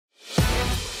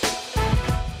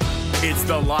It's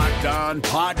the Locked On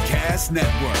Podcast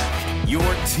Network, your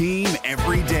team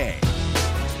every day.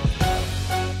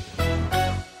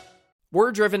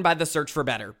 We're driven by the search for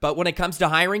better, but when it comes to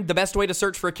hiring, the best way to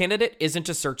search for a candidate isn't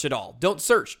to search at all. Don't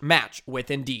search, match with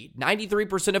Indeed.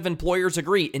 93% of employers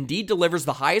agree Indeed delivers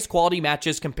the highest quality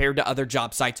matches compared to other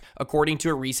job sites, according to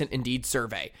a recent Indeed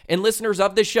survey. And listeners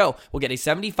of this show will get a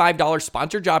 $75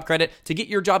 sponsored job credit to get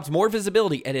your jobs more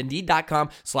visibility at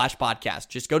Indeed.com/podcast.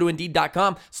 Just go to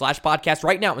Indeed.com/podcast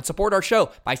right now and support our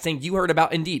show by saying you heard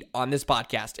about Indeed on this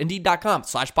podcast.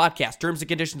 Indeed.com/podcast. Terms and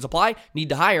conditions apply. Need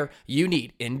to hire? You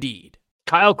need Indeed.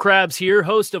 Kyle Krabs here,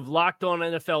 host of Locked On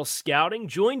NFL Scouting.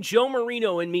 Join Joe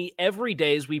Marino and me every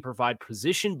day as we provide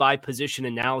position-by-position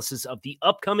analysis of the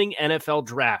upcoming NFL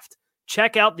Draft.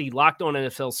 Check out the Locked On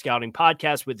NFL Scouting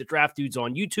podcast with the Draft Dudes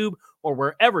on YouTube or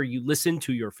wherever you listen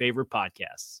to your favorite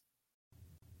podcasts.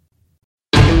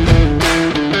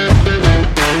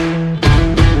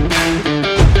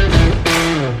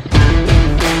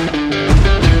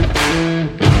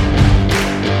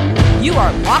 You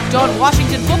are Locked On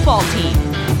Washington Football Team,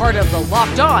 part of the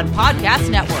Locked On Podcast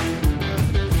Network.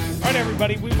 All right,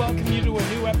 everybody, we welcome you to a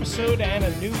new episode and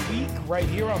a new week right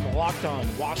here on the Locked On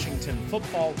Washington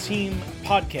Football Team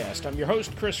podcast. I'm your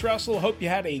host, Chris Russell. Hope you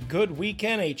had a good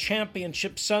weekend, a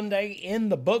championship Sunday in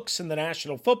the books in the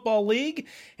National Football League,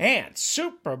 and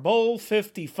Super Bowl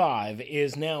 55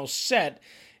 is now set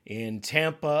in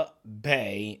Tampa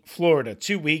Bay, Florida,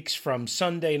 2 weeks from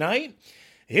Sunday night.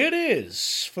 It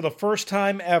is, for the first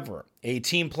time ever, a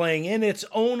team playing in its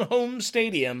own home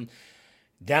stadium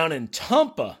down in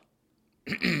Tampa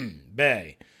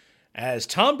Bay, as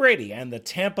Tom Brady and the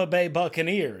Tampa Bay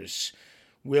Buccaneers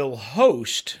will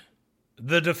host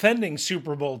the defending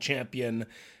Super Bowl champion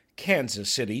Kansas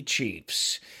City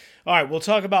Chiefs. All right, we'll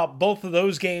talk about both of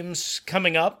those games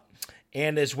coming up,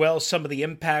 and as well some of the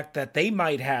impact that they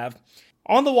might have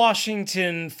on the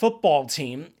Washington football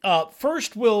team.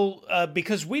 First,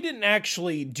 because we didn't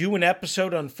actually do an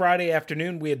episode on Friday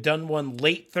afternoon, we had done one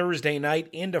late Thursday night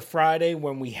into Friday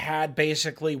when we had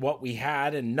basically what we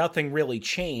had and nothing really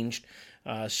changed.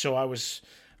 So I was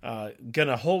going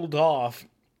to hold off.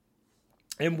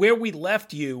 And where we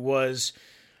left you was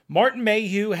Martin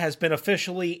Mayhew has been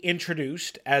officially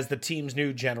introduced as the team's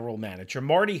new general manager.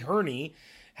 Marty Herney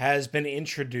has been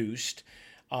introduced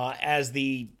as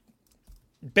the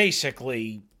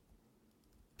basically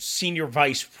senior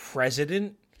vice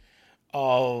president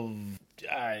of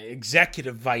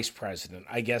executive vice president,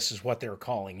 I guess is what they're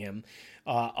calling him,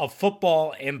 of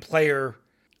football and player.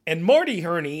 And Marty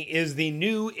Herney is the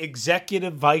new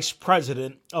executive vice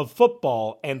president of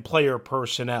football and player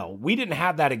personnel. We didn't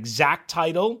have that exact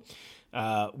title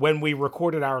when we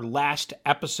recorded our last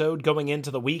episode going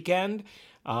into the weekend,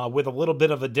 with a little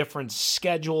bit of a different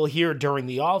schedule here during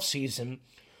the offseason.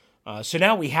 So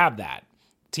now we have that.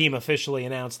 Team officially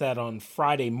announced that on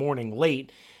Friday morning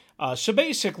late. So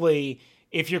basically,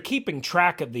 if you're keeping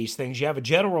track of these things, you have a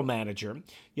general manager,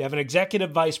 you have an executive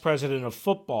vice president of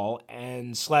football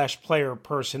and / player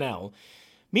personnel.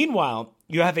 Meanwhile,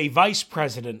 you have a vice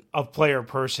president of player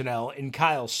personnel in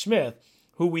Kyle Smith,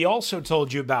 who we also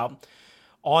told you about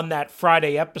on that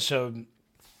Friday episode.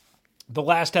 The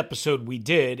last episode we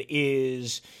did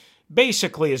is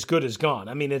basically as good as gone.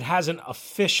 I mean, it hasn't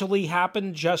officially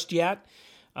happened just yet.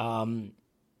 Maybe.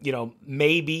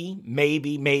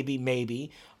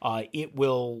 It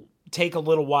will take a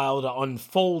little while to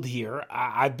unfold here.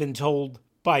 I've been told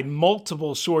by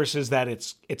multiple sources that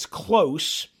it's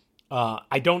close.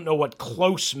 I don't know what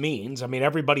close means. I mean,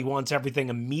 everybody wants everything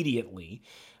immediately.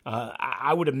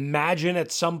 I would imagine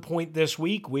at some point this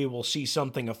week we will see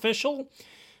something official.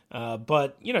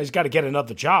 But, he's got to get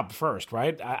another job first,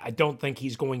 right? I don't think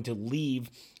he's going to leave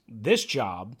this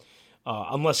job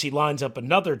unless he lines up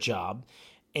another job.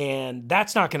 And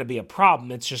that's not going to be a problem.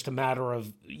 It's just a matter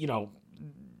of,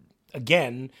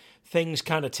 again, things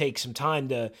kind of take some time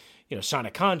to, sign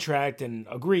a contract and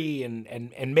agree.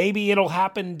 And maybe it'll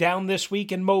happen down this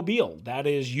week in Mobile. That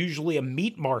is usually a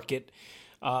meat market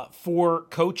for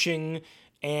coaching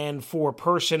and for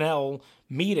personnel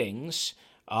meetings.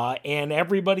 And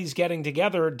everybody's getting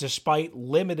together despite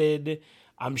limited,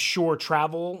 I'm sure,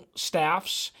 travel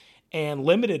staffs and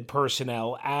limited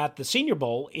personnel at the Senior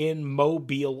Bowl in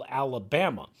Mobile,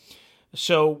 Alabama.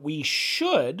 So we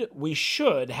should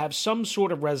have some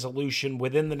sort of resolution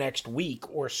within the next week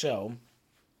or so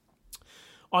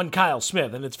on Kyle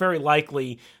Smith, and it's very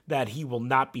likely that he will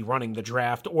not be running the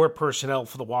draft or personnel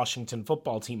for the Washington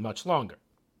football team much longer.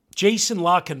 Jason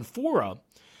La Canfora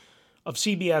of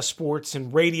CBS Sports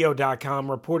and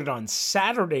Radio.com reported on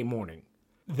Saturday morning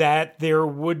that there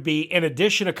would be, in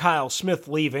addition to Kyle Smith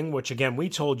leaving, which again we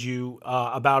told you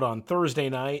about on Thursday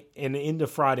night and into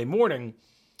Friday morning,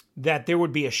 that there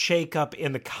would be a shakeup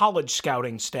in the college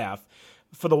scouting staff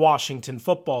for the Washington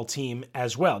football team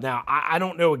as well. Now, I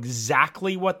don't know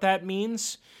exactly what that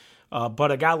means,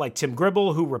 but a guy like Tim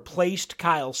Gribble, who replaced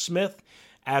Kyle Smith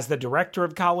as the director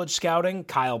of college scouting,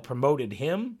 Kyle promoted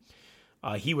him.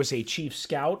 He was a chief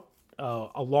scout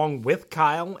along with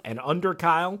Kyle and under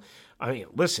Kyle. I mean,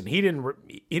 listen, he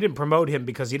didn't promote him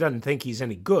because he doesn't think he's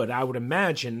any good. I would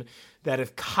imagine that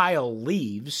if Kyle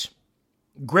leaves,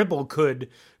 Gribble could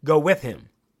go with him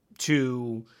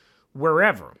to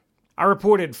wherever. I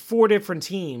reported 4 different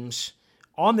teams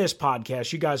on this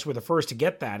podcast. You guys were the first to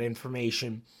get that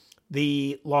information.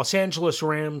 The Los Angeles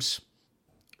Rams,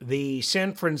 the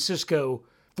San Francisco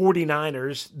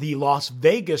 49ers, the Las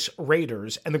Vegas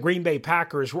Raiders, and the Green Bay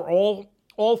Packers were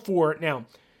all for it. Now,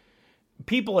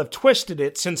 people have twisted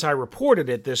it since I reported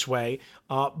it this way,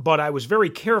 but I was very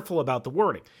careful about the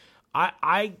wording.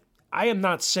 I am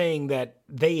not saying that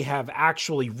they have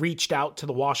actually reached out to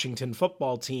the Washington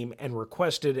football team and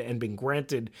requested and been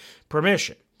granted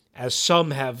permission, as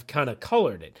some have kind of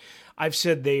colored it. I've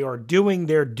said they are doing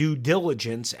their due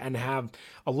diligence and have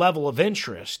a level of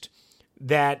interest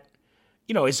that,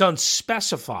 is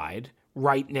unspecified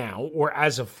right now or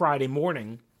as of Friday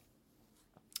morning.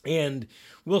 And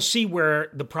we'll see where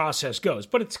the process goes.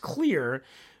 But it's clear,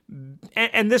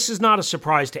 and this is not a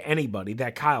surprise to anybody,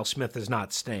 that Kyle Smith is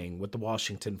not staying with the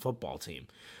Washington football team.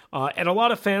 And a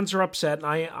lot of fans are upset, and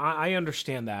I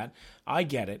understand that. I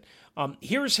get it.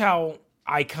 Here's how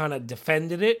I kind of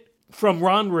defended it from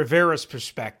Ron Rivera's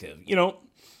perspective.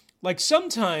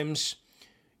 Sometimes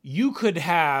you could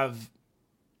have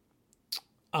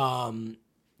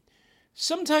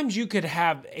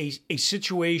a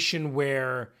situation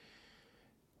where,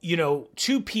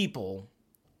 two people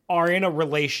are in a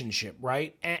relationship,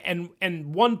 right?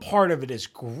 And one part of it is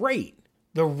great.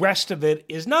 The rest of it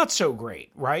is not so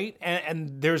great, right?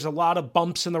 And there's a lot of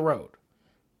bumps in the road,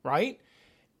 right?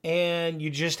 And you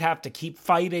just have to keep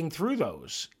fighting through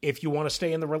those if you want to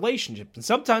stay in the relationship. And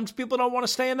sometimes people don't want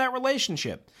to stay in that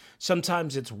relationship.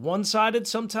 Sometimes it's one-sided,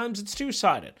 sometimes it's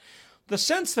two-sided. The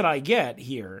sense that I get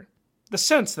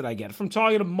from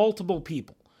talking to multiple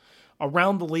people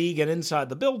around the league and inside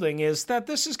the building is that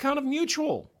this is kind of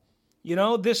mutual.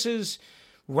 This is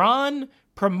Ron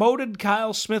promoted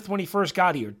Kyle Smith when he first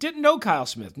got here. Didn't know Kyle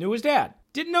Smith, knew his dad.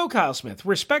 Didn't know Kyle Smith,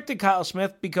 respected Kyle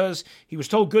Smith because he was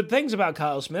told good things about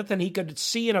Kyle Smith and he could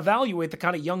see and evaluate the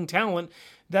kind of young talent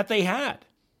that they had.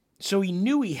 So he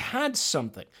knew he had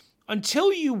something.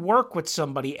 Until you work with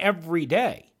somebody every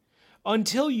day,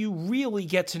 until you really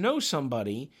get to know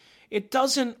somebody, it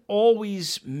doesn't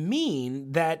always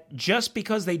mean that just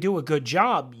because they do a good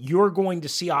job, you're going to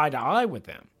see eye to eye with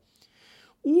them.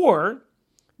 Or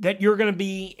that you're going to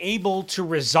be able to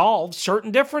resolve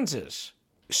certain differences.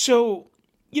 So,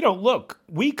 look,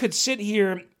 we could sit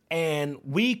here and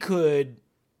we could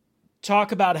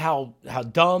talk about how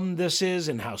dumb this is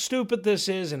and how stupid this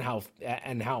is and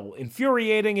how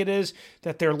infuriating it is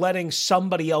that they're letting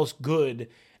somebody else good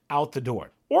out the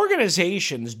door.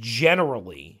 Organizations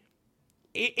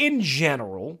in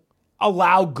general,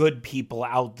 allow good people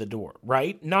out the door,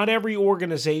 right? Not every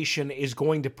organization is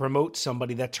going to promote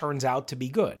somebody that turns out to be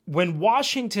good. When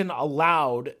Washington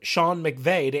allowed Sean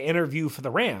McVay to interview for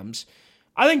the Rams,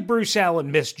 I think Bruce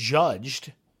Allen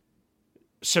misjudged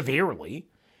severely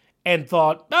and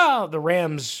thought, the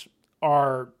Rams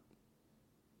are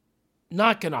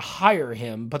not going to hire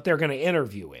him, but they're going to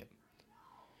interview him.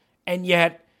 And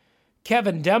yet,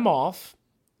 Kevin Demoff,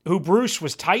 who Bruce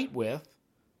was tight with,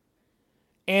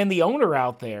 and the owner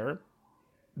out there,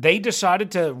 they decided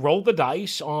to roll the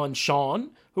dice on Sean,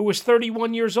 who was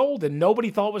 31 years old and nobody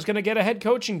thought was going to get a head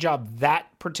coaching job that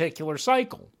particular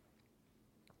cycle.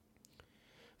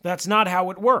 That's not how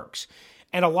it works.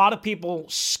 And a lot of people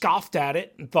scoffed at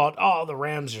it and thought, the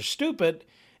Rams are stupid.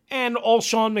 And all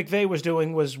Sean McVay was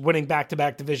doing was winning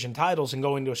back-to-back division titles and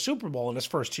going to a Super Bowl in his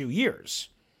first 2 years.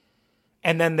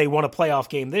 And then they won a playoff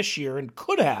game this year and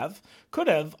could have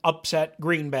upset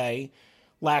Green Bay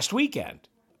last weekend.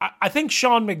 I think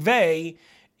Sean McVay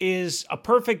is a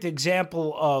perfect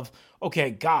example of,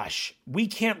 okay, gosh, we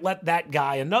can't let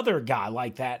another guy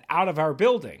like that out of our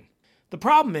building. The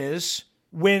problem is,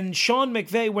 when Sean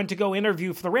McVay went to go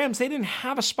interview for the Rams, they didn't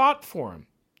have a spot for him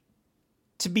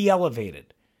to be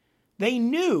elevated. They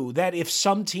knew that if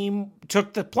some team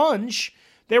took the plunge,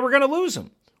 they were going to lose him,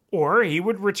 or he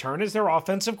would return as their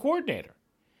offensive coordinator.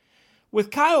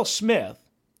 With Kyle Smith,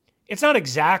 it's not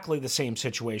exactly the same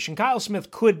situation. Kyle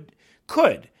Smith could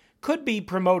could be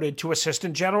promoted to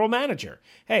assistant general manager.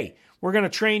 Hey, we're going to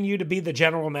train you to be the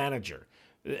general manager.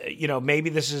 Maybe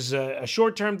this is a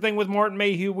short-term thing with Martin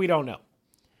Mayhew. We don't know.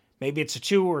 Maybe it's a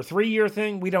 2 or 3 year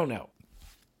thing. We don't know.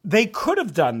 They could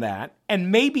have done that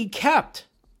and maybe kept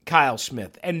Kyle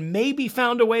Smith and maybe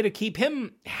found a way to keep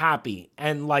him happy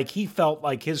and like he felt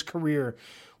like his career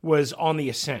was on the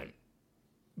ascent.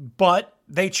 But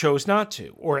they chose not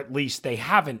to, or at least they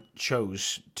haven't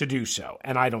chose to do so,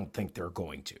 and I don't think they're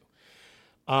going to.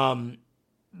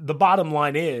 The bottom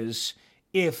line is,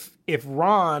 if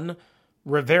Ron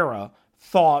Rivera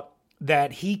thought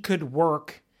that he could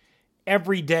work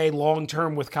every day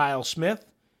long-term with Kyle Smith,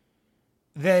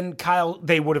 then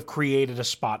they would have created a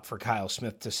spot for Kyle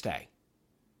Smith to stay.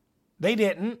 They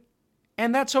didn't,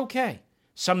 and that's okay.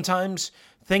 Sometimes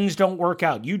things don't work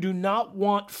out. You do not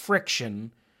want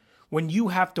friction when you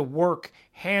have to work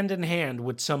hand in hand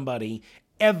with somebody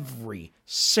every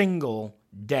single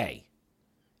day.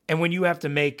 And when you have to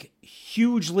make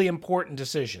hugely important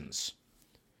decisions.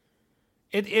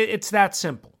 It's that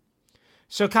simple.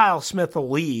 So Kyle Smith will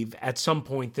leave at some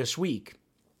point this week.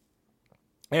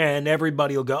 And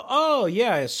everybody will go, oh,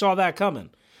 yeah, I saw that coming.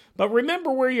 But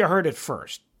remember where you heard it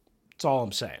first. That's all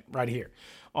I'm saying right here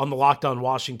on the Locked On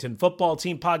Washington Football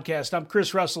Team podcast. I'm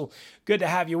Chris Russell. Good to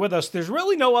have you with us. There's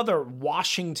really no other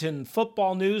Washington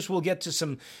football news. We'll get to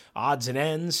some odds and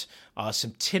ends,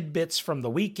 some tidbits from the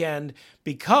weekend,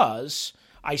 because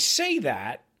I say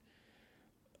that,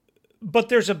 but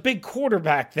there's a big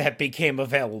quarterback that became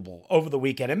available over the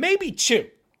weekend, and maybe two.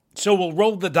 So we'll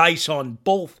roll the dice on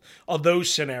both of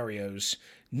those scenarios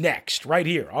next, right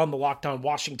here on the Locked On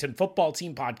Washington Football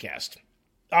Team podcast.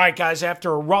 All right, guys,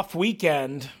 after a rough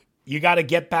weekend, you got to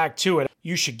get back to it.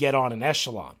 You should get on an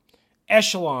Echelon.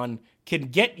 Echelon can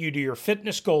get you to your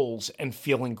fitness goals and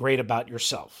feeling great about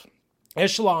yourself.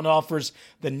 Echelon offers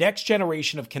the next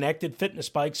generation of connected fitness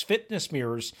bikes, fitness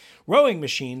mirrors, rowing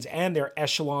machines, and their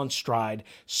Echelon Stride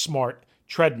smart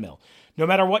treadmill. No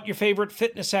matter what your favorite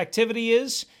fitness activity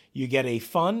is, you get a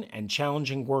fun and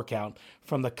challenging workout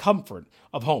from the comfort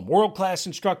of home. World-class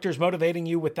instructors motivating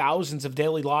you with thousands of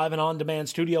daily live and on-demand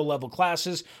studio-level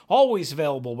classes, always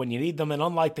available when you need them. And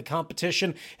unlike the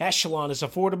competition, Echelon is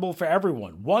affordable for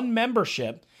everyone. One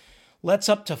membership lets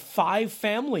up to 5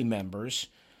 family members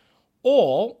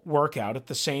all work out at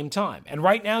the same time. And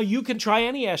right now, you can try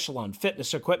any Echelon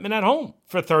fitness equipment at home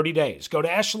for 30 days. Go to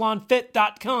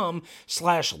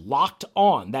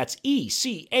echelonfit.com/locked-on. That's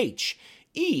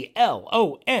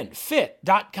ECHELON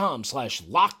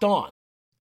fit.com/locked-on.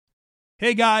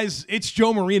 Hey guys, it's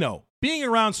Joe Marino. Being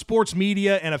around sports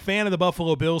media and a fan of the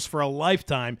Buffalo Bills for a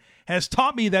lifetime has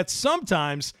taught me that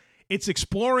sometimes it's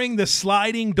exploring the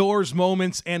sliding doors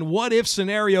moments and what-if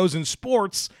scenarios in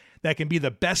sports that can be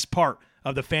the best part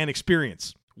of the fan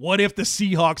experience. What if the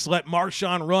Seahawks let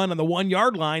Marshawn run on the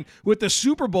 1-yard line with the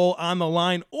Super Bowl on the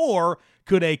line? Or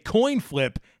could a coin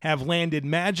flip have landed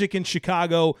Magic in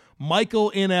Chicago, Michael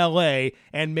in LA,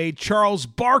 and made Charles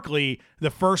Barkley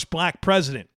the first black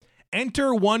president? Enter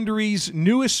Wondery's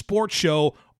newest sports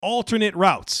show, Alternate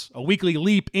Routes, a weekly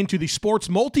leap into the sports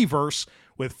multiverse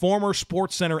with former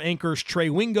SportsCenter anchors Trey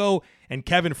Wingo and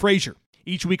Kevin Frazier.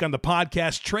 Each week on the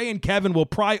podcast, Trey and Kevin will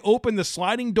pry open the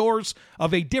sliding doors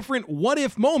of a different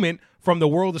what-if moment from the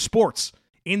world of sports.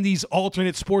 In these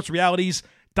alternate sports realities,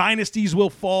 dynasties will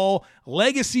fall,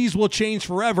 legacies will change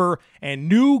forever, and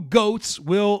new GOATs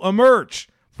will emerge.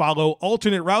 Follow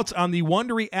Alternate Routes on the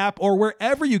Wondery app or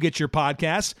wherever you get your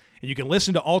podcasts, and you can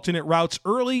listen to Alternate Routes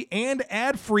early and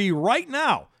ad-free right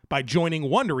now by joining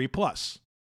Wondery Plus.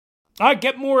 All right,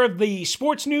 get more of the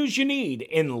sports news you need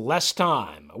in less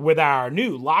time with our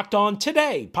new Locked On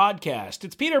Today podcast.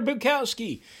 It's Peter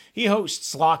Bukowski. He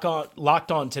hosts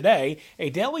Locked On Today,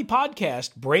 a daily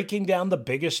podcast breaking down the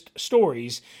biggest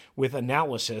stories with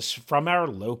analysis from our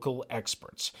local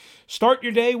experts. Start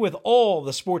your day with all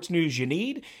the sports news you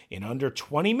need in under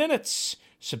 20 minutes.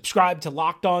 Subscribe to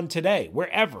Locked On Today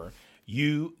wherever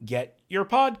you get your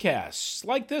podcasts,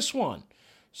 like this one.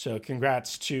 So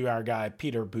congrats to our guy,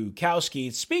 Peter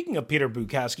Bukowski. Speaking of Peter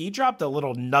Bukowski, he dropped a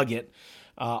little nugget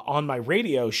on my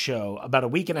radio show about a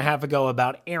week and a half ago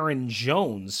about Aaron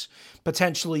Jones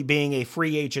potentially being a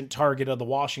free agent target of the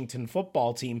Washington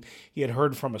football team. He had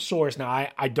heard from a source. Now,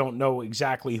 I don't know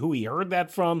exactly who he heard that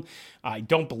from. I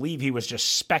don't believe he was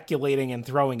just speculating and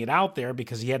throwing it out there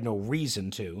because he had no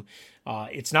reason to.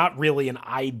 It's not really an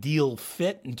ideal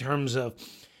fit in terms of,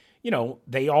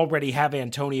 they already have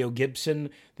Antonio Gibson.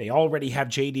 They already have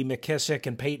J.D. McKissick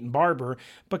and Peyton Barber.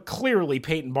 But clearly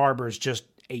Peyton Barber is just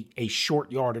a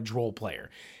short yardage role player.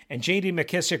 And J.D.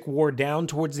 McKissic wore down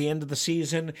towards the end of the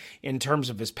season in terms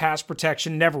of his pass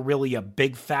protection, never really a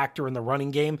big factor in the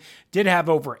running game. Did have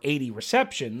over 80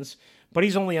 receptions, but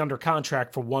he's only under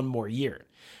contract for one more year.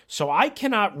 So I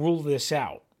cannot rule this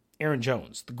out. Aaron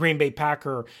Jones, the Green Bay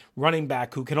Packer running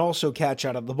back who can also catch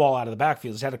out of the ball out of the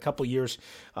backfield. He's had a couple years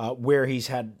where he's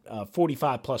had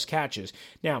 45-plus catches.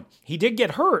 Now, he did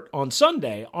get hurt on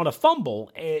Sunday on a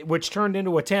fumble, which turned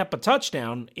into a Tampa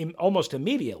touchdown almost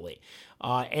immediately.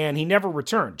 And he never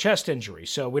returned, chest injury.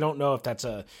 So we don't know if that's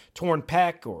a torn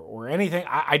pec or anything.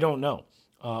 I don't know.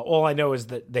 All I know is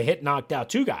that the hit knocked out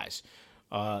two guys.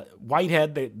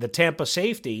 Whitehead, the Tampa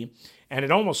safety, and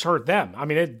it almost hurt them. I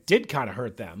mean, it did kind of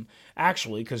hurt them,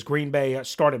 actually, because Green Bay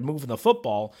started moving the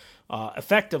football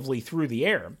effectively through the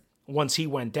air once he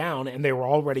went down, and they were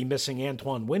already missing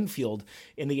Antoine Winfield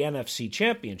in the NFC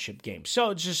Championship game. So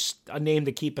it's just a name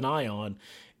to keep an eye on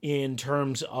in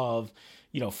terms of,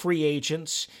 free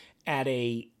agents at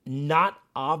a not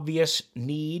obvious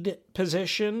need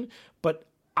position, but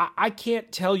I can't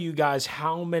tell you guys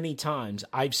how many times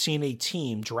I've seen a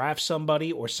team draft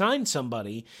somebody or sign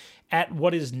somebody at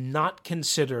what is not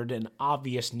considered an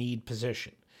obvious need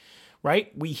position,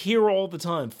 right? We hear all the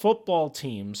time football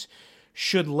teams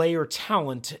should layer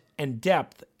talent and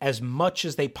depth as much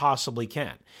as they possibly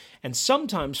can. And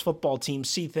sometimes football teams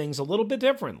see things a little bit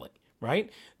differently, right?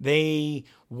 They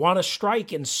want to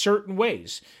strike in certain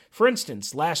ways. For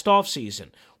instance, last offseason,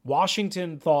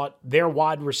 Washington thought their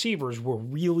wide receivers were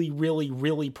really, really,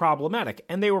 really problematic,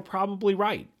 and they were probably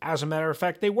right. As a matter of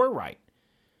fact, they were right.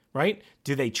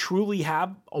 Do they truly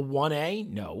have a 1A?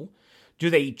 No. Do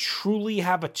they truly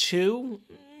have a 2?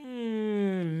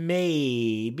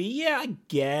 Maybe. Yeah, I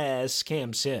guess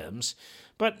Cam Sims.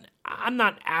 But I'm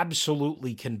not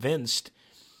absolutely convinced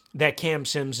that Cam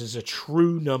Sims is a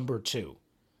true number 2.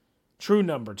 True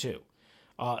number 2.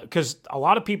 Because a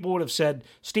lot of people would have said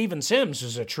Steven Sims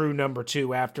is a true number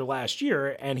 2 after last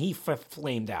year, and he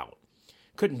flamed out.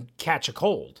 Couldn't catch a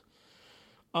cold.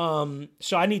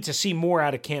 So I need to see more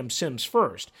out of Cam Sims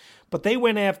first. But they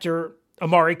went after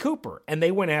Amari Cooper, and they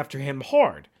went after him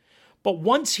hard. But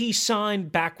once he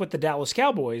signed back with the Dallas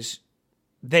Cowboys,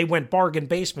 they went bargain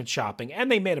basement shopping,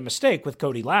 and they made a mistake with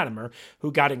Cody Latimer,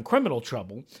 who got in criminal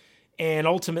trouble, and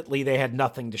ultimately they had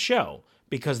nothing to show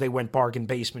because they went bargain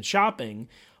basement shopping,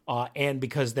 and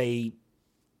because they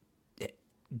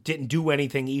didn't do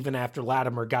anything even after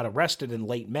Latimer got arrested in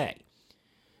late May,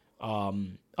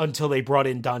 until they brought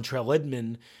in Dontrell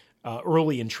Inman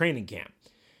early in training camp.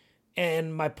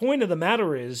 And my point of the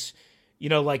matter is,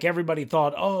 like everybody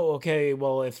thought, oh, okay,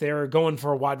 well, if they're going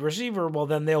for a wide receiver, well,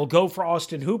 then they'll go for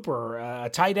Austin Hooper, a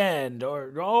tight end,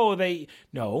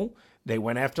 they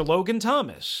went after Logan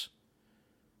Thomas.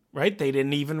 Right? They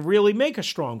didn't even really make a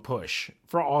strong push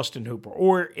for Austin Hooper.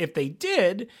 Or if they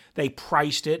did, they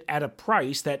priced it at a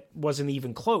price that wasn't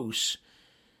even close.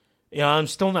 I'm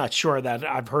still not sure that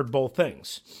I've heard both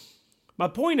things. My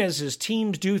point is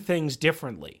teams do things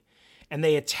differently, and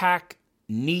they attack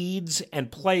needs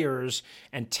and players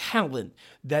and talent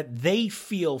that they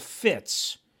feel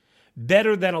fits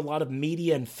better than a lot of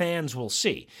media and fans will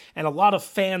see. And a lot of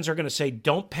fans are going to say,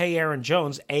 don't pay Aaron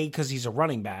Jones, A, because he's a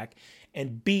running back,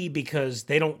 and B, because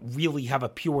they don't really have a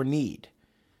pure need.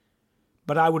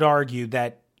 But I would argue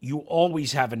that you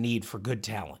always have a need for good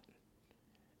talent.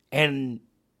 And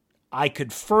I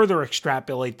could further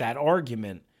extrapolate that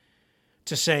argument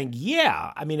to saying,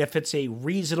 yeah, I mean, if it's a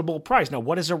reasonable price. Now,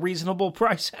 what is a reasonable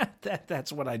price?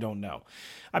 That's what I don't know.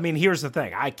 I mean, here's the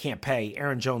thing. I can't pay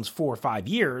Aaron Jones 4 or 5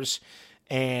 years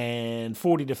and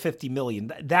 $40 to $50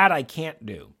 million. That I can't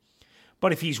do.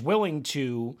 But if he's willing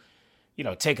to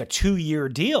take a 2-year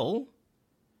deal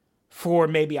for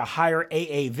maybe a higher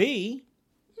AAV,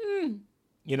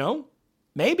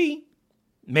 maybe.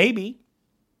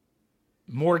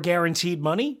 More guaranteed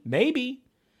money, maybe.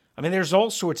 I mean, there's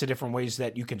all sorts of different ways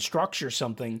that you can structure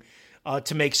something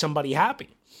to make somebody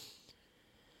happy.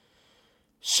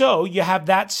 So you have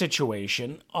that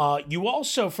situation. You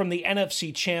also, from the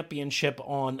NFC Championship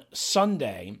on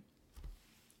Sunday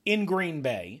in Green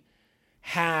Bay,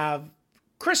 have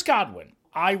Chris Godwin.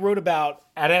 I wrote about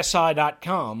at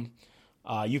SI.com.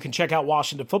 You can check out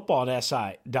Washington Football at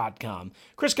SI.com.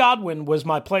 Chris Godwin was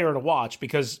my player to watch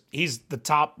because he's the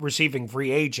top receiving free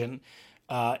agent.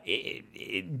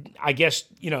 I guess,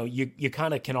 you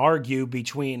kind of can argue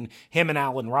between him and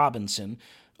Allen Robinson.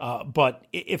 But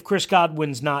if Chris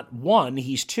Godwin's not 1,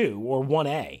 he's 2 or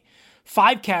 1A.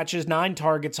 5 catches, 9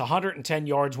 targets, 110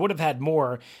 yards. Would have had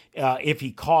more if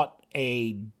he caught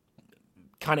a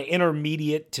kind of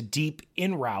intermediate to deep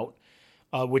in route,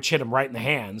 which hit him right in the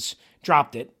hands,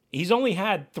 dropped it, He's only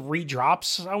had 3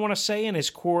 drops, I want to say, in his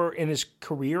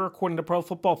career, according to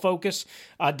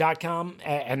ProFootballFocus.com,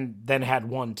 and then had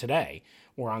 1 today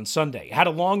or on Sunday. Had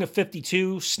a long of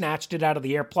 52, snatched it out of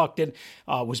the air, plucked it,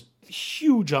 was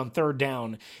huge on third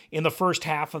down in the first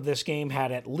half of this game,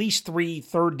 had at least 3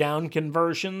 third down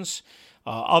conversions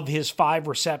of his 5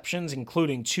 receptions,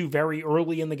 including 2 very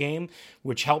early in the game,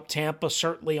 which helped Tampa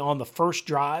certainly on the first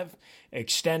drive,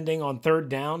 extending on third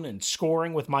down and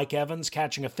scoring with Mike Evans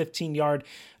catching a 15-yard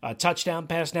touchdown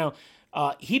pass. Now,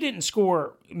 he didn't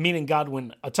score, meaning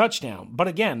Godwin, a touchdown, but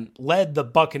again, led the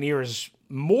Buccaneers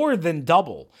more than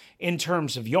double in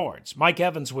terms of yards. Mike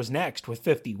Evans was next with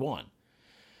 51.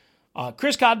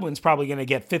 Chris Godwin's probably going to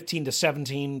get $15 to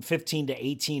 $17, $15 to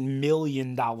 $18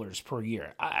 million per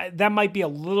year. That might be a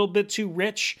little bit too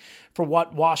rich for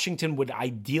what Washington would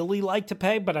ideally like to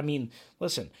pay, but I mean,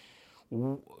 listen,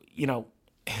 you know,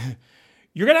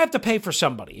 you're going to have to pay for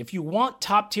somebody. If you want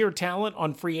top-tier talent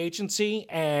on free agency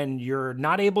and you're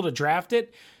not able to draft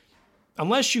it,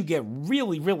 unless you get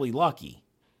really, really lucky,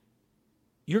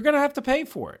 you're going to have to pay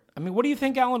for it. I mean, what do you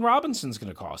think Allen Robinson's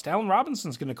going to cost? Allen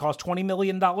Robinson's going to cost $20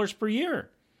 million per year.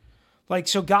 Like,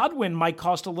 so Godwin might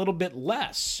cost a little bit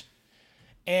less.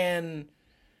 And,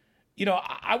 you know,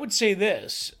 I would say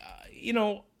this, you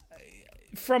know,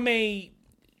 from an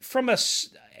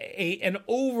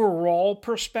overall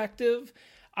perspective,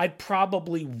 I'd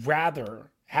probably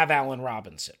rather have Allen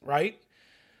Robinson, right?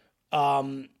 I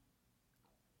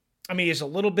mean, he's a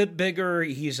little bit bigger.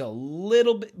 He's a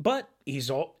little bit, but he's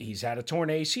had a torn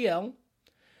ACL.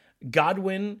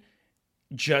 Godwin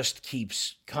just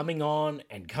keeps coming on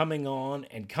and coming on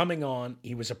and coming on.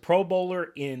 He was a Pro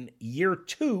Bowler in year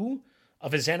 2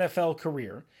 of his NFL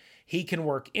career. He can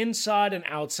work inside and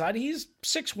outside. He's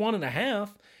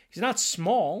 6'1.5". He's not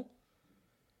small.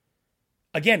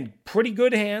 Again, pretty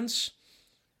good hands.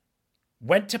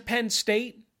 Went to Penn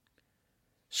State.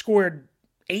 Scored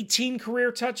 18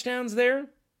 career touchdowns there.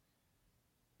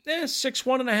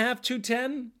 6'1.5",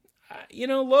 210. You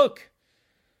know, look.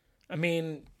 I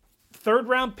mean,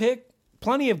 3rd-round pick.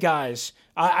 Plenty of guys.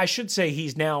 I should say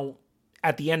he's now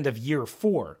at the end of year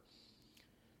 4.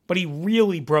 But he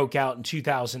really broke out in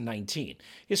 2019.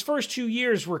 His first 2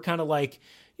 years were kind of like,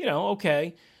 you know,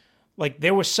 okay. Like,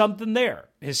 there was something there.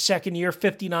 His second year,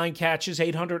 59 catches,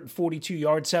 842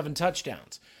 yards, 7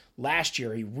 touchdowns. Last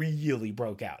year, he really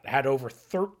broke out. Had over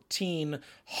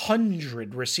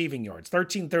 1,300 receiving yards,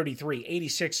 1,333,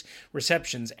 86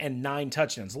 receptions, and 9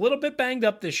 touchdowns. A little bit banged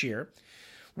up this year.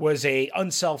 Was a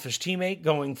unselfish teammate,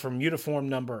 going from uniform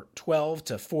number 12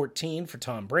 to 14 for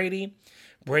Tom Brady.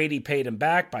 Brady paid him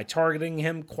back by targeting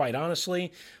him, quite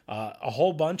honestly, a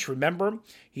whole bunch. Remember,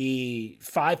 he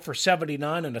 5 for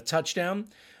 79 and a touchdown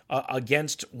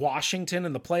against Washington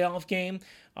in the playoff game.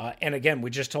 And again,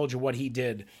 we just told you what he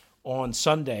did on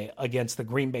Sunday against the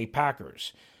Green Bay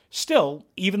Packers. Still,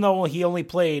 even though he only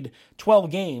played 12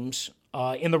 games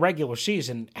in the regular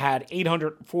season, had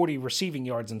 840 receiving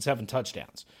yards and 7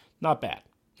 touchdowns. Not bad.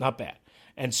 Not bad.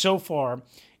 And so far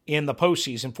in the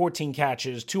postseason, 14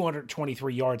 catches,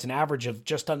 223 yards, an average of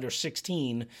just under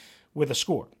 16 with a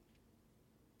score.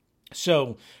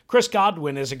 So Chris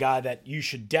Godwin is a guy that you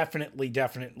should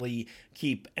definitely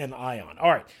keep an eye on.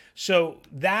 All right, so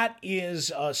that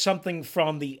is something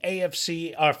from the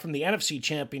NFC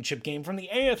Championship game. From the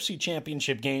AFC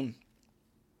Championship game,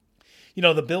 you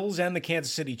know, the Bills and the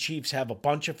Kansas City Chiefs have a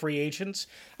bunch of free agents.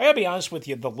 I gotta be honest with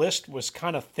you, the list was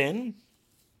kind of thin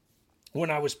when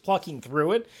I was plucking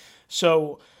through it.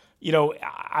 So, you know,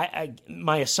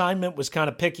 my assignment was kind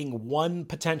of picking one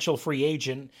potential free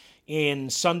agent in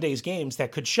Sunday's games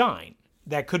that could shine,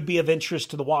 that could be of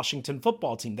interest to the Washington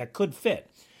football team, that could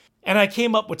fit. And I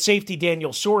came up with safety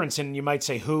Daniel Sorensen, and you might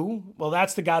say, who? Well,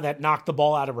 that's the guy that knocked the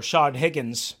ball out of Rashad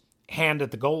Higgins' hand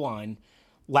at the goal line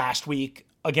last week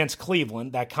against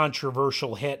Cleveland, that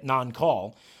controversial hit,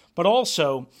 non-call. But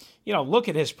also, you know, look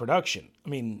at his production. I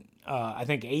mean, I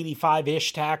think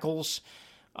 85-ish tackles,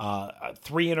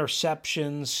 3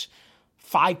 interceptions,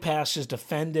 5 passes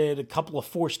defended, a couple of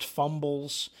forced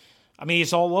fumbles. I mean,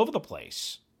 he's all over the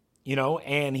place, you know,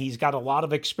 and he's got a lot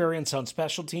of experience on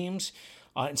special teams.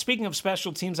 And speaking of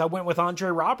special teams, I went with Andre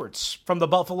Roberts from the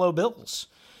Buffalo Bills.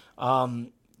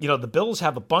 You know, the Bills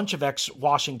have a bunch of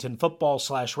ex-Washington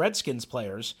football/Redskins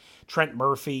players, Trent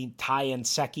Murphy, Ty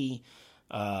Nsekhe.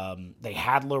 They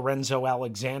had Lorenzo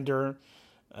Alexander,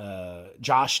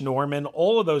 Josh Norman.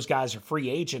 All of those guys are free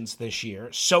agents this year.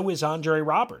 So is Andre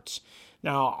Roberts.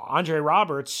 Now, Andre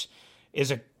Roberts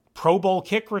is a Pro Bowl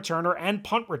kick returner and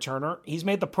punt returner. He's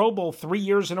made the Pro Bowl 3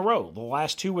 years in a row, the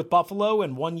last 2 with Buffalo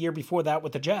and 1 year before that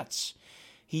with the Jets.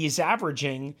 He's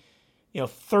averaging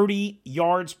 30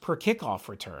 yards per kickoff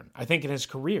return, I think, in his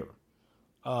career,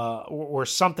 or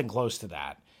something close to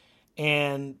that.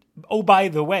 And, oh, by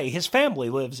the way, his family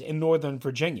lives in Northern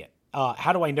Virginia.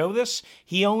 How do I know this?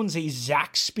 He owns a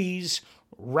Zaxby's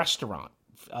restaurant,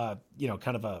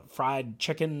 kind of a fried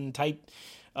chicken type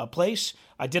place.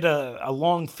 I did a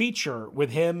long feature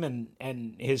with him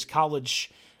and his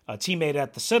college teammate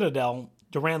at the Citadel,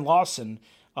 Duran Lawson,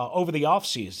 over the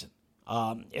offseason.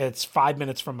 It's 5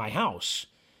 minutes from my house,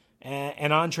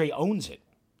 and Andre owns it,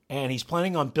 and he's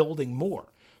planning on building more.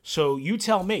 So you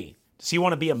tell me, does he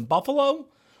want to be in Buffalo,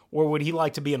 or would he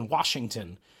like to be in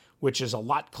Washington, which is a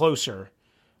lot closer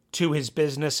to his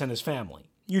business and his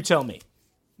family? You tell me.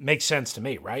 Makes sense to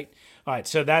me, right? All right,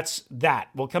 so that's that.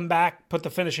 We'll come back, put the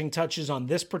finishing touches on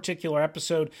this particular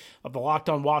episode of the Locked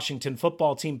On Washington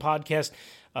Football Team podcast.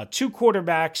 2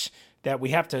 quarterbacks that we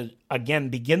have to, again,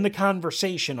 begin the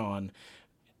conversation on.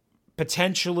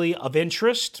 Potentially of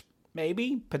interest,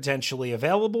 maybe, potentially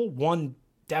available. One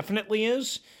definitely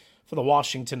is for the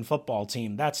Washington Football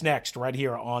Team. That's next, right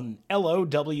here on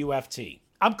LOWFT.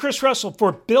 I'm Chris Russell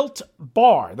for Built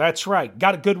Bar. That's right.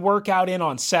 Got a good workout in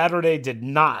on Saturday. Did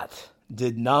not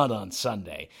on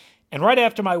Sunday. And right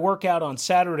after my workout on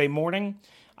Saturday morning,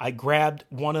 I grabbed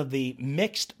one of the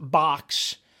mixed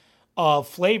box of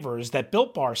flavors that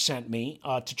Built Bar sent me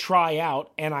to try out,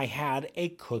 and I had a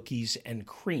cookies and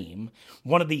cream,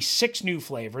 one of the 6 new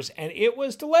flavors, and it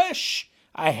was delish.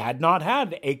 I had not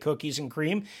had a cookies and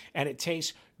cream, and it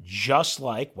tastes just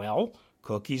like, well,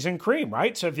 cookies and cream,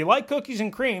 right? So if you like cookies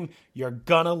and cream, you're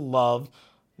gonna love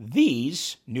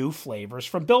these new flavors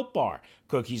from Built Bar.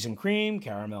 Cookies and cream,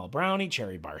 caramel brownie,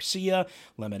 cherry barcia,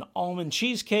 lemon almond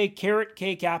cheesecake, carrot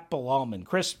cake, apple almond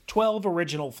crisp, 12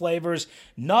 original flavors,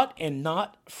 nut and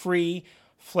nut-free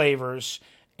flavors,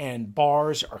 and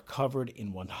bars are covered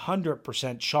in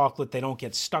 100% chocolate. They don't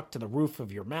get stuck to the roof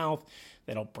of your mouth.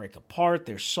 They don't break apart.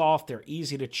 They're soft. They're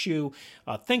easy to chew.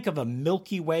 Think of a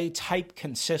Milky Way type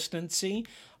consistency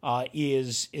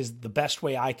is the best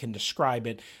way I can describe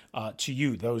it to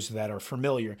you, those that are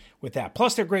familiar with that.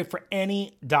 Plus, they're great for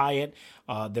any diet.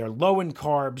 They're low in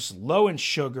carbs, low in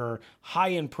sugar, high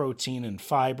in protein and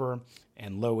fiber,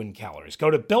 and low in calories.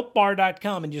 Go to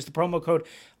BuiltBar.com and use the promo code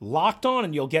LOCKEDON,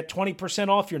 and you'll get 20%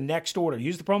 off your next order.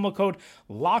 Use the promo code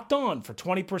LOCKEDON for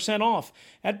 20% off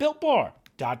at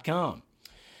BuiltBar.com.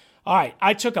 All right,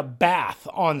 I took a bath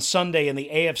on Sunday in the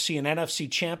AFC and NFC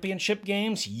championship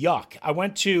games. Yuck. I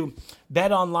went to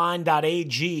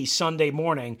betonline.ag Sunday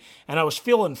morning, and I was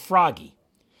feeling froggy.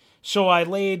 So I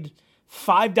laid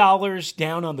 $5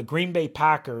 down on the Green Bay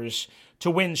Packers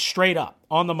to win straight up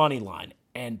on the money line.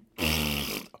 And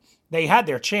they had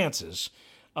their chances,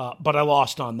 but I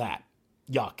lost on that.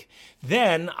 Yuck.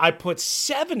 Then I put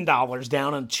 $7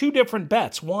 down on 2 different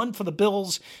bets, one for the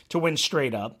Bills to win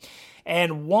straight up,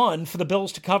 and one for the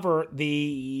Bills to cover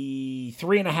the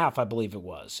 3.5, I believe it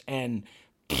was, and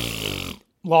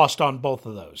lost on both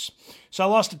of those. So I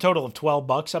lost a total of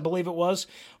 $12, I believe it was,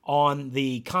 on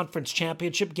the conference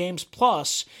championship games.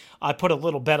 Plus, I put a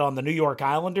little bet on the New York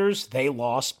Islanders. They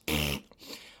lost.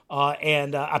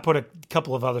 And I put a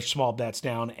couple of other small bets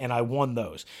down, and I won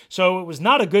those. So it was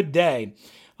not a good day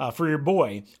for your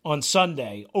boy on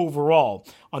Sunday overall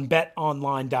on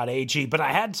betonline.ag. But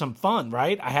I had some fun,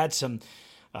 right? I had some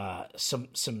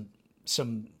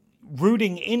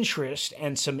rooting interest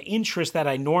and some interest that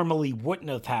I normally wouldn't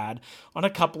have had on a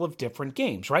couple of different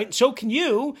games, right? And so can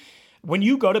you when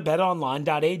you go to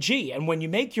betonline.ag. And when you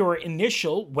make your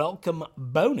initial welcome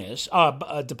bonus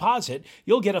deposit,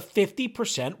 you'll get a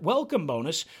 50% welcome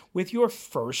bonus with your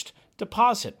first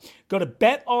deposit. Go to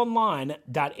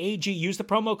betonline.ag, use the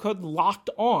promo code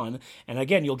LOCKEDON, and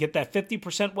again, you'll get that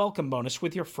 50% welcome bonus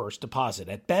with your first deposit.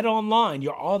 At BetOnline,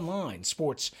 your online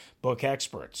sports book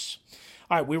experts.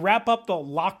 All right, we wrap up the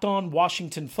Locked On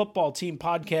Washington Football Team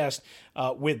podcast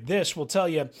with this. We'll tell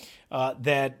you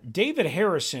that David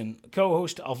Harrison,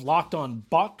 co-host of Locked On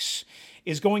Bucs,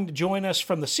 is going to join us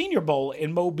from the Senior Bowl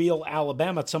in Mobile,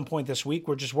 Alabama at some point this week.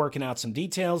 We're just working out some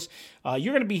details.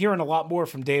 You're going to be hearing a lot more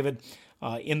from David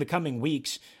in the coming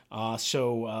weeks.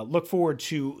 So look forward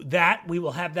to that. We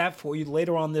will have that for you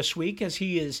later on this week as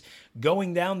he is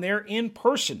going down there in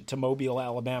person to Mobile,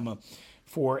 Alabama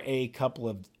for a couple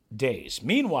of days.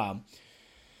 Meanwhile,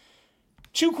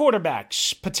 2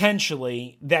 quarterbacks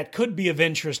potentially that could be of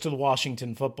interest to the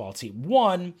Washington Football Team.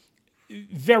 One,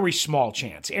 very small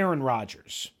chance, Aaron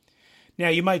Rodgers. Now,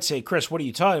 you might say, Chris, what are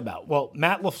you talking about? Well,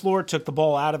 Matt LaFleur took the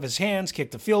ball out of his hands,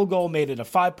 kicked a field goal, made it a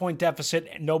 5-point deficit,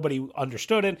 and nobody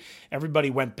understood it. Everybody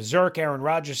went berserk. Aaron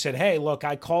Rodgers said, hey, look,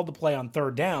 I called the play on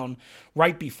 3rd down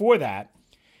right before that,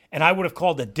 And I would have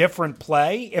called a different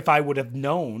play if I would have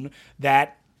known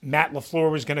that Matt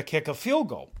LaFleur was going to kick a field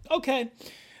goal. Okay.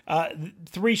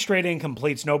 3 straight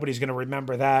incompletes. Nobody's going to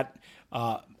remember that.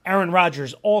 Aaron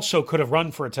Rodgers also could have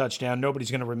run for a touchdown.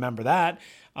 Nobody's going to remember that.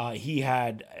 He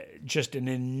had just an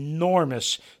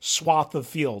enormous swath of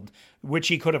field, which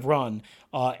he could have run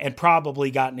and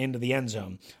probably gotten into the end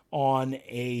zone on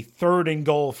a 3rd and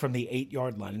goal from the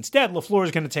 8-yard line. Instead, LaFleur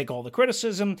is going to take all the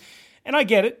criticism. And I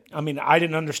get it. I mean, I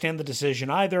didn't understand the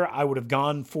decision either. I would have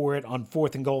gone for it on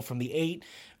 4th and goal from the 8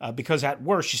 because at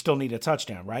worst, you still need a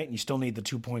touchdown, right? And you still need the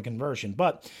 2-point conversion.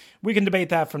 But we can debate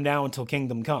that from now until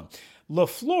kingdom come.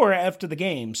 LaFleur, after the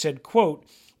game, said, quote,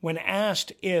 when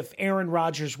asked if Aaron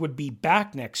Rodgers would be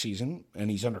back next season,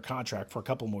 and he's under contract for a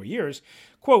couple more years,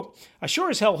 quote, I sure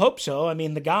as hell hope so. I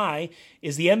mean, the guy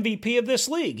is the MVP of this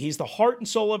league. He's the heart and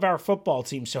soul of our football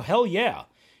team. So hell yeah,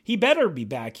 he better be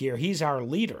back here. He's our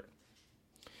leader.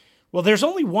 Well, there's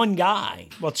only one guy,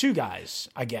 well, 2 guys,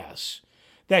 I guess,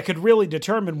 that could really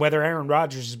determine whether Aaron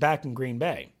Rodgers is back in Green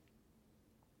Bay.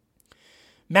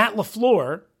 Matt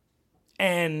LaFleur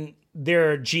and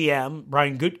their GM,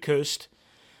 Brian Gutekunst,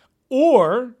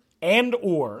 or Aaron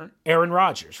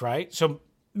Rodgers, right? So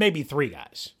maybe 3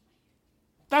 guys.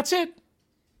 That's it.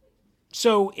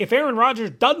 So if Aaron Rodgers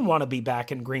doesn't want to be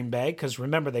back in Green Bay, because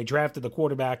remember, they drafted the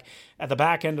quarterback at the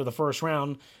back end of the first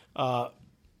round,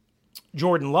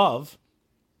 Jordan Love,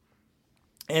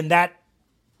 and that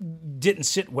didn't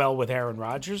sit well with Aaron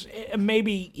Rodgers,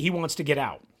 maybe he wants to get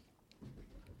out.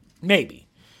 Maybe.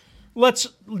 Let's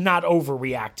not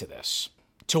overreact to this,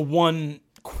 to one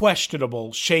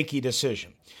questionable, shaky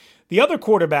decision. The other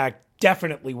quarterback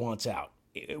definitely wants out.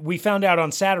 We found out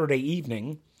on Saturday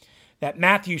evening that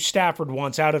Matthew Stafford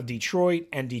wants out of Detroit,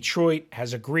 and Detroit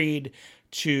has agreed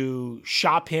to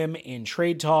shop him in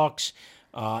trade talks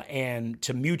and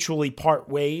to mutually part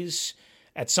ways.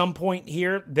 At some point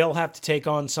here, they'll have to take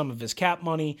on some of his cap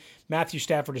money. Matthew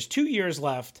Stafford has 2 years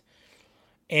left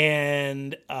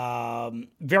and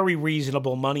very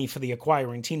reasonable money for the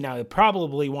acquiring team. Now, he'll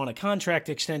probably want a contract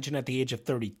extension at the age of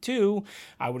 32.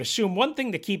 I would assume one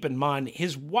thing to keep in mind,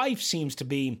 his wife seems to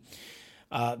be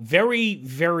very,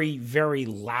 very, very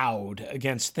loud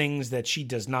against things that she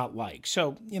does not like.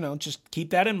 So, just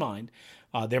keep that in mind.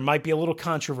 There might be a little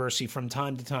controversy from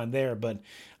time to time there, but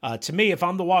to me, if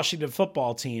I'm the Washington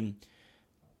football team,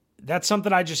 that's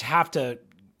something I just have to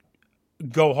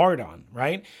go hard on,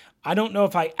 right? I don't know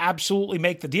if I absolutely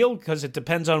make the deal because it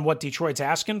depends on what Detroit's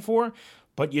asking for,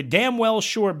 but you damn well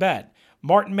sure bet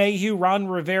Martin Mayhew, Ron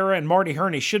Rivera, and Marty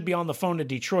Herney should be on the phone to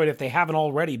Detroit if they haven't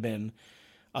already been,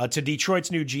 to Detroit's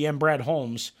new GM, Brad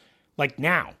Holmes, like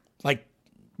now, like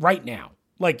right now.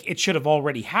 Like it should have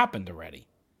already happened already.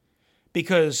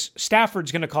 Because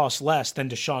Stafford's going to cost less than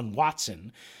Deshaun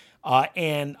Watson.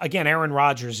 And again, Aaron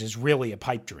Rodgers is really a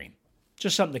pipe dream.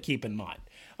 Just something to keep in mind.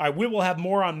 All right, we will have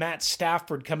more on Matt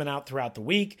Stafford coming out throughout the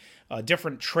week.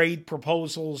 Different trade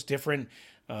proposals, different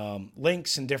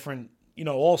links, and different,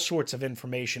 all sorts of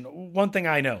information. One thing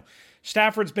I know,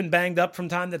 Stafford's been banged up from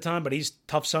time to time, but he's a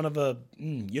tough son of a,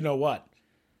 what.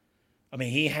 I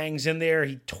mean, he hangs in there.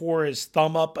 He tore his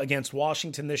thumb up against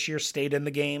Washington this year, stayed in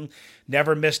the game,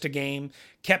 never missed a game,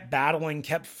 kept battling,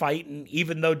 kept fighting.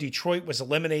 Even though Detroit was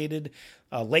eliminated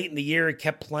late in the year, he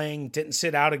kept playing, didn't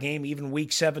sit out a game, even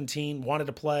week 17, wanted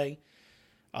to play.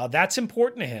 That's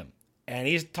important to him, and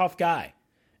he's a tough guy.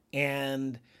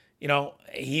 And,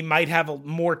 he might have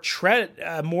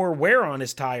more wear on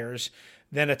his tires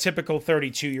than a typical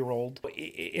 32-year-old.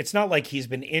 It's not like he's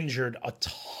been injured a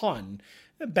ton,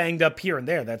 banged up here and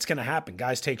there. That's going to happen.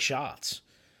 Guys take shots.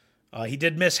 He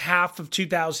did miss half of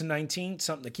 2019,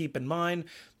 something to keep in mind.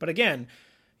 But again,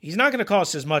 he's not going to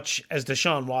cost as much as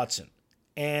Deshaun Watson.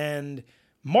 And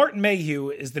Martin Mayhew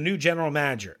is the new general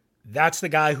manager. That's the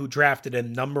guy who drafted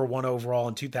him number 1 overall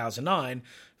in 2009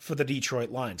 for the Detroit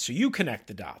Lions. So you connect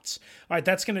the dots. All right,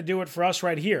 that's going to do it for us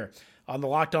right here on the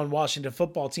Locked On Washington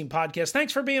Football Team podcast.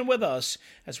 Thanks for being with us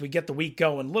as we get the week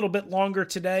going a little bit longer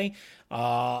today.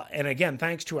 And again,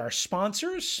 thanks to our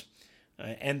sponsors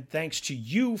and thanks to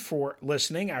you for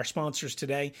listening. Our sponsors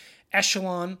today,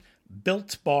 Echelon,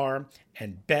 Built Bar,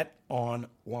 and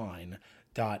BetOnline.ag.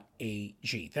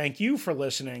 Thank you for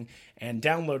listening and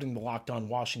downloading the Locked On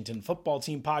Washington Football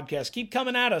Team podcast. Keep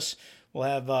coming at us. We'll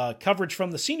have coverage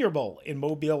from the Senior Bowl in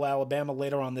Mobile, Alabama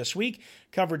later on this week,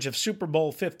 coverage of Super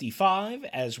Bowl 55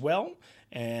 as well,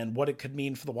 and what it could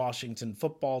mean for the Washington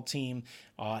football team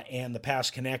and the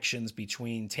past connections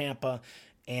between Tampa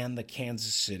and the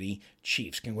Kansas City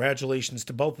Chiefs. Congratulations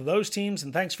to both of those teams,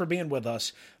 and thanks for being with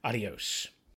us. Adios.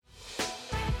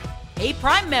 Hey,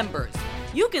 Prime members,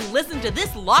 you can listen to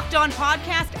this Locked On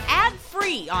podcast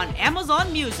ad-free on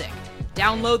Amazon Music.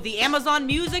 Download the Amazon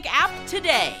Music app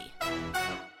today.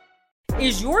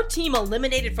 Is your team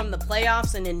eliminated from the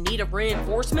playoffs and in need of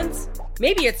reinforcements?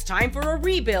 Maybe it's time for a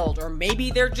rebuild, or maybe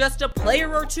they're just a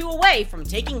player or two away from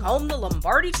taking home the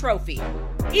Lombardi Trophy.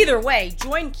 Either way,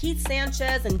 join Keith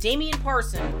Sanchez and Damian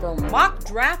Parson for Mock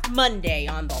Draft Monday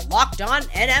on the Locked On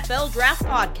NFL Draft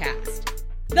Podcast.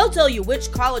 They'll tell you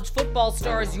which college football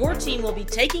stars your team will be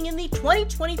taking in the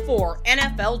 2024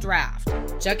 NFL Draft.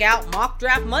 Check out Mock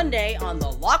Draft Monday on the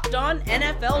Locked On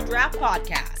NFL Draft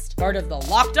Podcast, part of the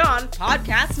Locked On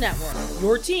Podcast Network.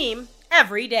 Your team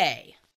every day.